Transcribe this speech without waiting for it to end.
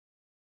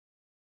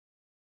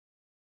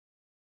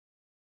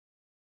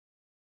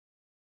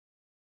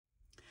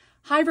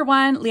Hi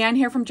everyone, Leanne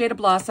here from Jaded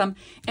Blossom,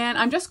 and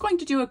I'm just going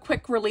to do a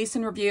quick release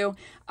and review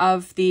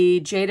of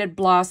the Jaded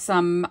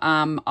Blossom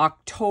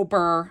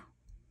October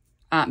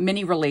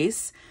mini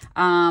release.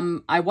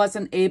 I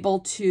wasn't able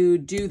to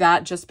do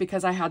that just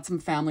because I had some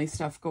family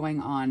stuff going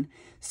on.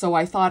 So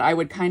I thought I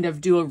would kind of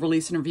do a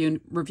release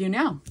and review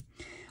now.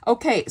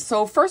 Okay,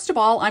 so first of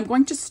all, I'm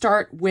going to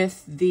start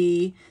with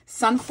the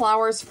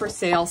Sunflowers for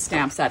Sale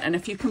stamp set. And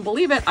if you can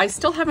believe it, I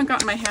still haven't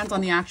gotten my hands on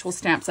the actual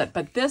stamp set,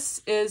 but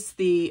this is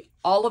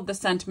all of the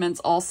sentiments,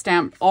 all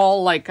stamped,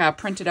 all like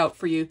printed out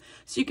for you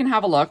so you can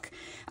have a look.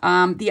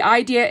 The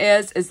idea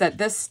is that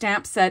this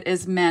stamp set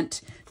is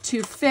meant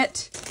to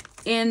fit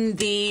in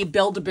the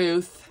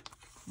Build-A-Booth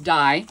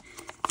die,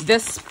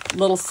 this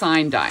little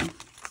sign die.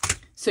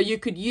 So you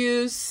could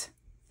use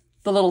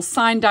the little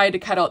sign die to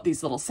cut out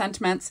these little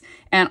sentiments,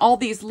 and all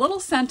these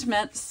little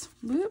sentiments,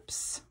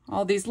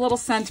 all these little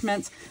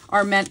sentiments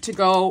are meant to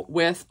go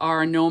with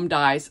our Gnome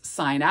dies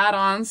sign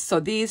add-ons. So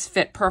these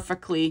fit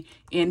perfectly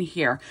in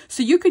here.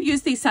 So you could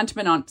use these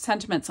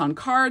sentiments on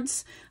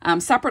cards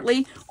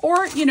separately,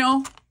 or, you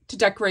know, to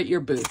decorate your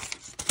booth.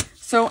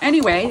 So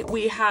anyway,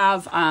 we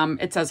have,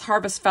 it says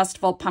Harvest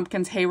Festival,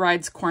 Pumpkins,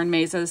 Hayrides, Corn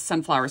Mazes,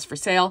 Sunflowers for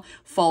Sale,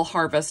 Fall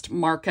Harvest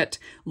Market,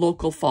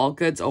 Local Fall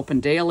Goods, Open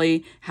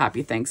Daily,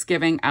 Happy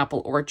Thanksgiving,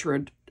 Apple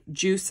Orchard,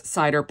 Juice,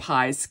 Cider,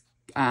 Pies,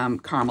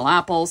 Caramel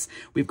Apples.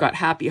 We've got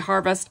Happy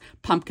Harvest,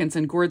 Pumpkins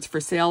and Gourds for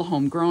Sale,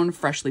 Homegrown,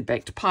 Freshly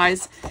Baked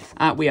Pies.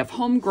 We have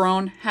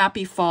Homegrown,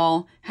 Happy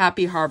Fall,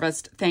 Happy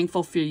Harvest,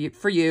 Thankful for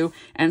you,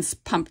 and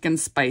Pumpkin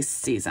Spice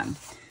Season.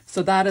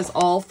 So that is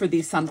all for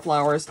the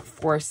Sunflowers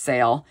for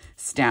Sale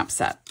stamp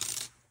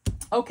set.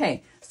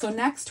 Okay, so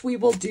next we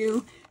will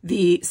do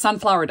the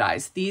sunflower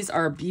dies. These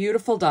are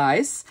beautiful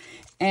dies,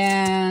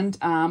 and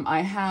I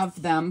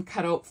have them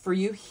cut out for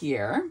you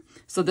here.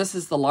 So this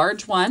is the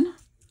large one,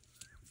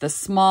 the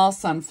small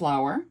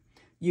sunflower.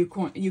 You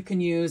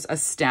can use a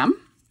stem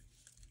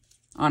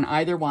on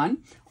either one,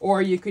 or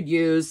you could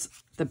use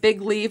the big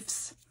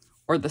leaves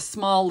or the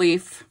small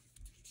leaf.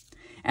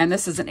 And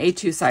this is an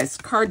A2 size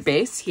card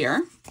base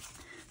here.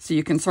 So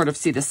you can sort of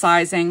see the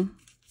sizing.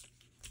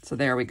 So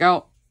there we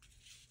go.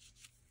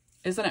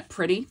 Isn't it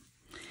pretty?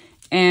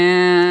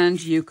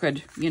 And you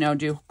could, you know,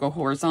 go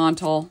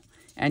horizontal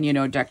and, you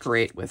know,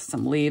 decorate with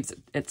some leaves,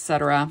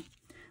 etc.,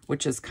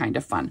 which is kind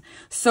of fun.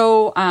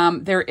 So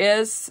there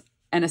is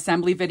an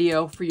assembly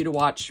video for you to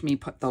watch me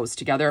put those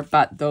together,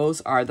 but those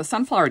are the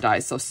sunflower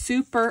dies. So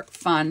super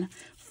fun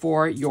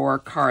for your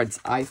cards,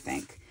 I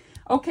think.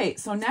 Okay,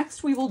 so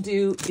next we will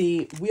do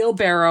the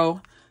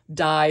Wheelbarrow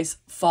dies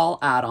fall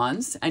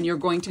add-ons, and you're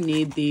going to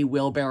need the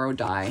Wheelbarrow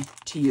die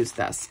to use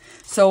this.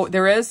 So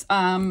there is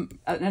an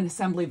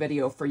assembly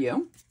video for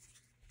you,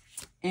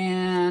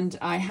 and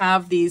I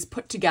have these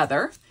put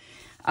together.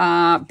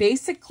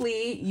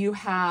 Basically, you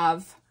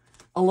have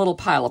a little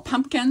pile of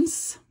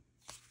pumpkins,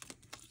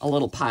 a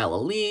little pile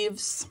of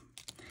leaves,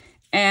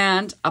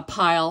 and a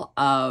pile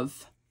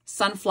of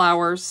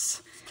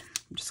sunflowers.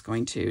 I'm just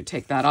going to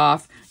take that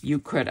off. You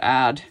could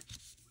add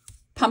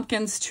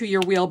pumpkins to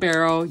your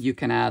wheelbarrow. You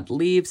can add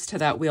leaves to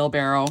that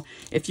wheelbarrow.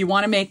 If you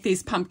want to make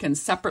these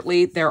pumpkins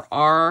separately, there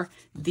are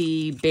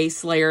the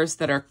base layers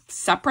that are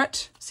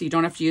separate, so you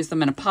don't have to use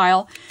them in a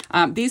pile.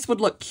 These would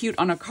look cute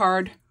on a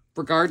card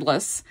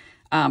regardless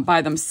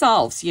by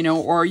themselves, you know,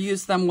 or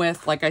use them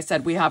with, like I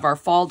said, we have our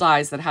fall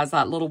dies that has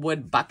that little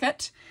wood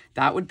bucket.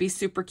 That would be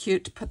super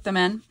cute to put them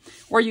in.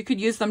 Or you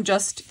could use them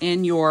just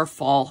in your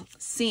fall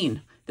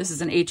scene. This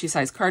is an A2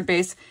 size card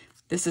base.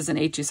 This is an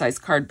A2 size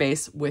card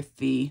base with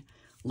the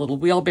little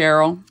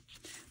wheelbarrow,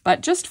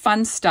 but just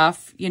fun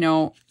stuff. You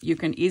know, you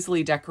can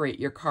easily decorate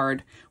your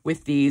card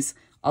with these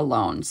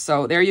alone.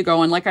 So there you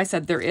go. And like I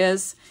said, there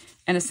is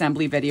an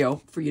assembly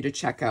video for you to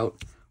check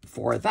out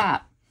for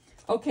that.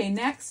 Okay,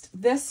 next,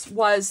 this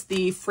was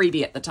the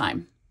freebie at the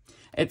time.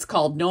 It's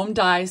called Gnome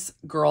Dies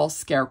Girl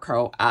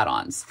Scarecrow Add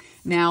Ons.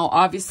 Now,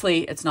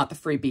 obviously, it's not the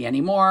freebie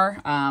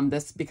anymore.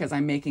 Because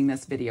I'm making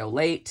this video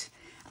late.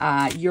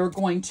 You're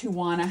going to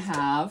want to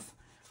have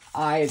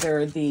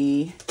either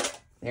the,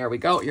 there we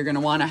go, you're going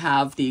to want to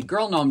have the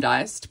Girl Gnome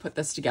Dies to put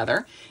this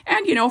together.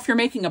 And, you know, if you're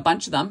making a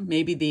bunch of them,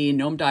 maybe the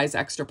Gnome Dies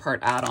Extra Part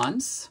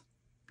Add-ons,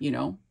 you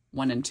know,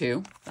 1 and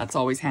 2. That's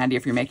always handy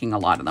if you're making a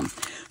lot of them.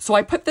 So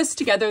I put this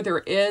together. There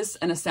is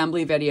an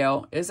assembly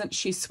video. Isn't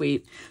she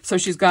sweet? So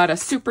she's got a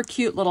super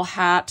cute little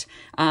hat,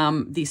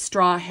 the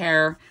straw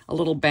hair, a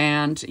little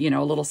band, you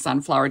know, a little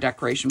sunflower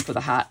decoration for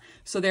the hat.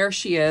 So there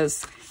she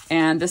is.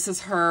 And this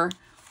is her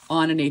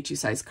on an A2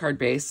 size card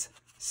base.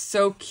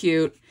 So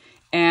cute.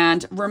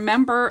 And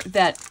remember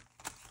that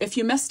if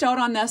you missed out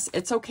on this,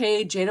 it's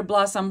okay. Jaded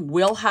Blossom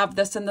will have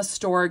this in the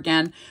store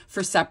again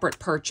for separate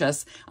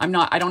purchase. I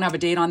don't have a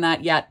date on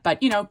that yet,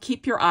 but, you know,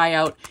 keep your eye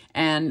out,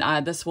 and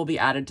this will be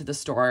added to the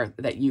store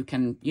that you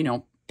can, you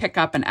know, pick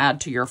up and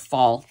add to your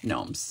fall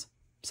gnomes.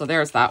 So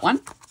there's that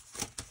one.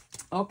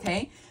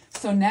 Okay,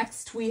 so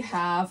next we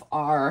have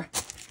our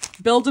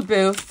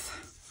Build-A-Booth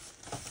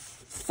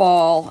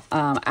fall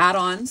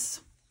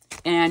add-ons,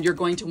 and you're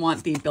going to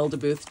want the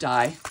Build-A-Booth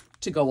die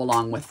to go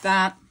along with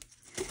that.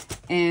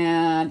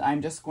 And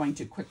I'm just going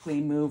to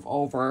quickly move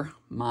over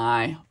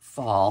my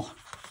fall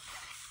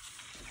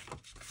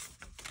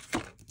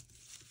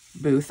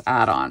Booth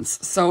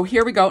add-ons. So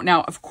here we go.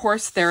 Now, of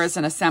course, there is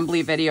an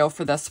assembly video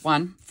for this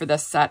one, for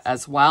this set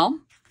as well.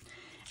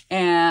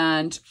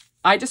 And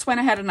I just went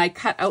ahead and I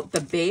cut out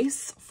the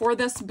base for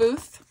this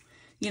Booth,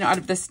 you know, out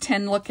of this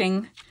tin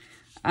looking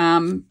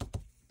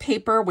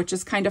paper, which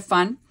is kind of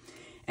fun.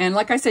 And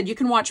like I said, you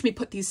can watch me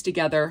put these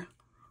together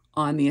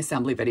on the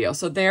assembly video.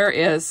 So there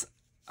is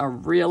a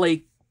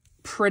really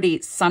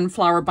pretty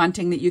sunflower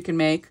bunting that you can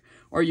make,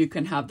 or you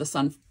can have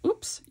the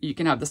you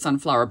can have the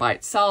sunflower by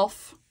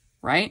itself,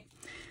 right?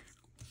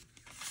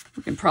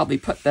 We can probably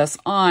put this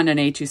on an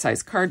A2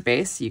 size card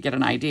base. So you get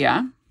an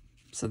idea.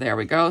 So there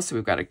we go. So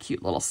we've got a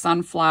cute little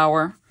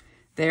sunflower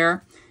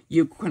there.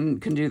 You can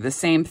do the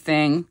same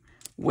thing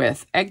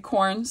with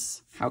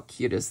acorns. How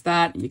cute is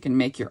that? You can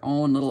make your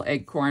own little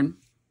acorn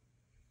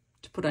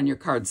to put on your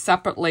card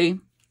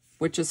separately,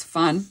 which is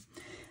fun.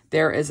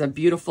 There is a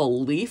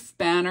beautiful leaf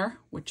banner,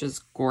 which is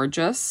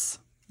gorgeous.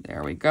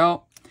 There we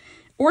go.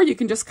 Or you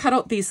can just cut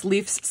out these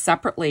leaves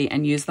separately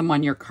and use them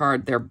on your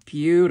card. They're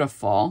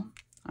beautiful.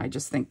 I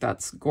just think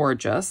that's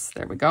gorgeous.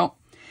 There we go.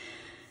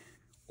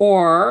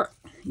 Or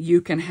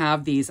you can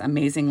have these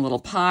amazing little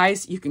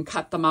pies. You can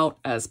cut them out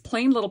as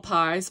plain little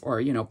pies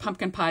or, you know,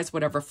 pumpkin pies,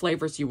 whatever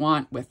flavors you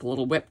want with a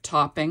little whipped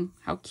topping.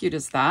 How cute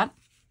is that,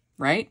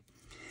 right?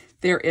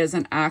 There is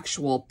an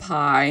actual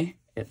pie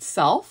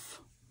itself.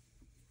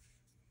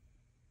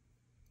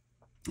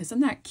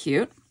 Isn't that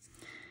cute?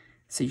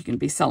 So you can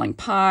be selling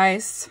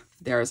pies.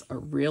 There's a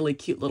really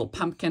cute little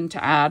pumpkin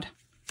to add,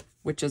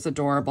 which is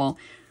adorable.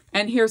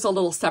 And here's a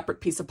little separate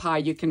piece of pie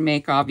you can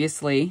make,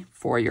 obviously,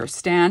 for your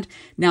stand.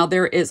 Now,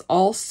 there is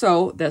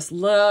also this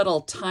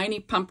little tiny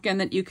pumpkin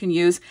that you can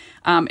use.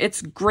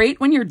 It's great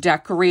when you're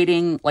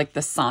decorating, like,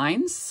 the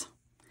signs.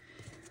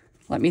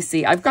 Let me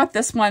see. I've got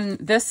this one.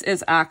 This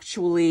is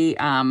actually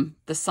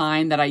the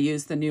sign that I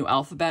use the new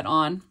alphabet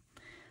on.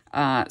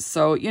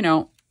 So, you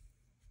know,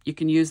 you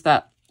can use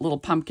that little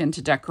pumpkin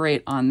to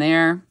decorate on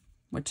there,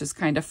 which is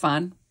kind of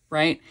fun,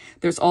 right?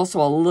 There's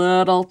also a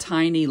little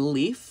tiny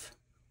leaf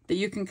that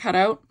you can cut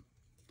out.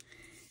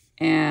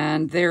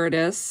 And there it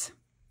is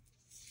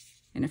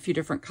in a few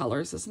different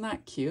colors. Isn't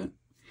that cute?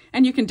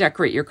 And you can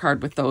decorate your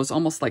card with those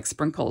almost like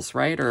sprinkles,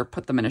 right? Or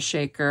put them in a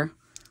shaker,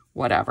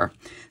 whatever.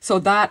 So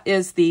that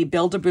is the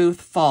Build-A-Booth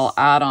Fall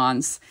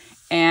Add-Ons.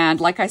 And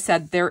like I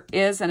said, there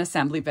is an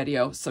assembly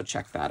video, so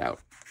check that out.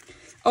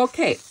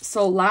 Okay,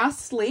 so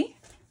lastly,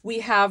 we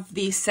have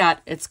the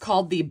set. It's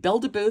called the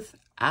Build-A-Booth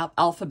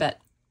Alphabet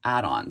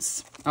Add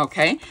Ons.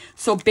 Okay,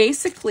 so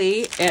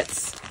basically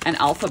it's an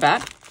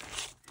alphabet,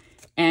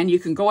 and you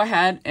can go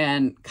ahead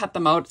and cut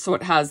them out. So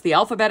it has the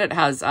alphabet, it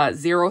has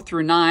 0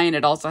 through 9.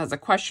 It also has a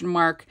question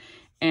mark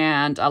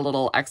and a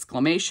little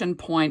exclamation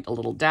point, a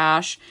little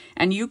dash,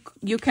 and you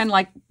can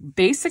like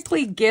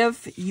basically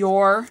give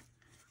your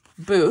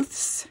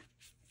booths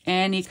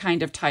any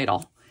kind of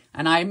title.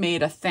 And I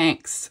made a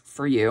thanks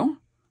for you,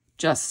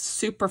 just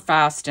super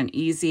fast and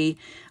easy.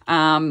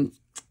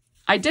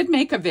 I did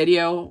make a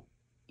video,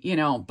 you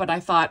know, but I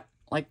thought,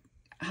 like,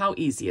 how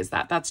easy is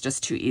that? That's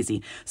just too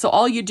easy. So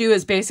all you do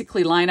is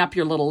basically line up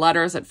your little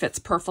letters. It fits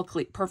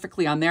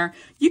perfectly on there.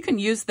 You can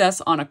use this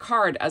on a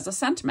card as a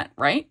sentiment,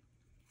 right?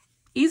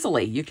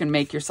 Easily. You can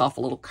make yourself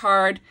a little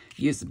card,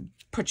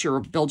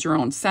 build your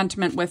own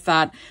sentiment with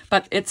that,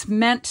 but it's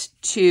meant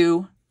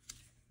to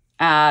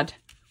add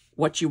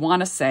what you want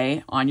to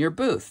say on your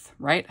booth,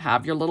 right?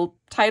 Have your little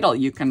title.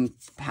 You can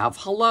have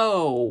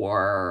hello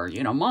or,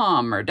 you know,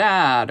 mom or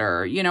dad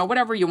or, you know,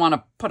 whatever you want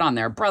to put on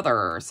there, brother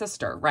or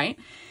sister, right?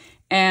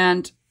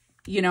 And,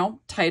 you know,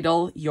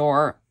 title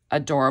your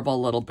adorable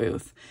little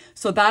booth.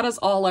 So that is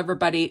all,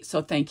 everybody.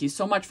 So thank you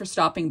so much for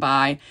stopping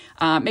by.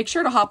 Make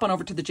sure to hop on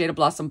over to the Jaded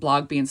Blossom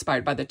blog, be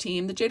inspired by the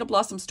team, the Jaded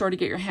Blossom store, to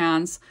get your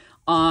hands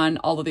on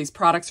all of these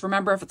products.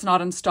 Remember, if it's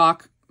not in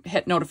stock,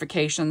 hit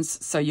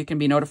notifications so you can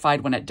be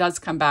notified when it does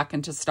come back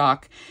into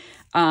stock.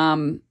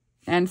 And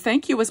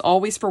thank you as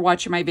always for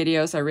watching my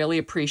videos. I really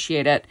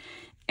appreciate it.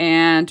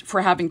 And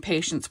for having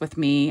patience with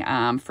me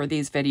for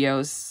these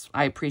videos.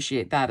 I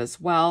appreciate that as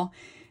well.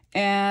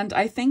 And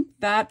I think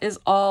that is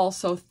all.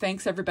 So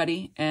thanks,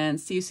 everybody, and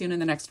see you soon in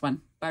the next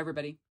one. Bye,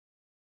 everybody.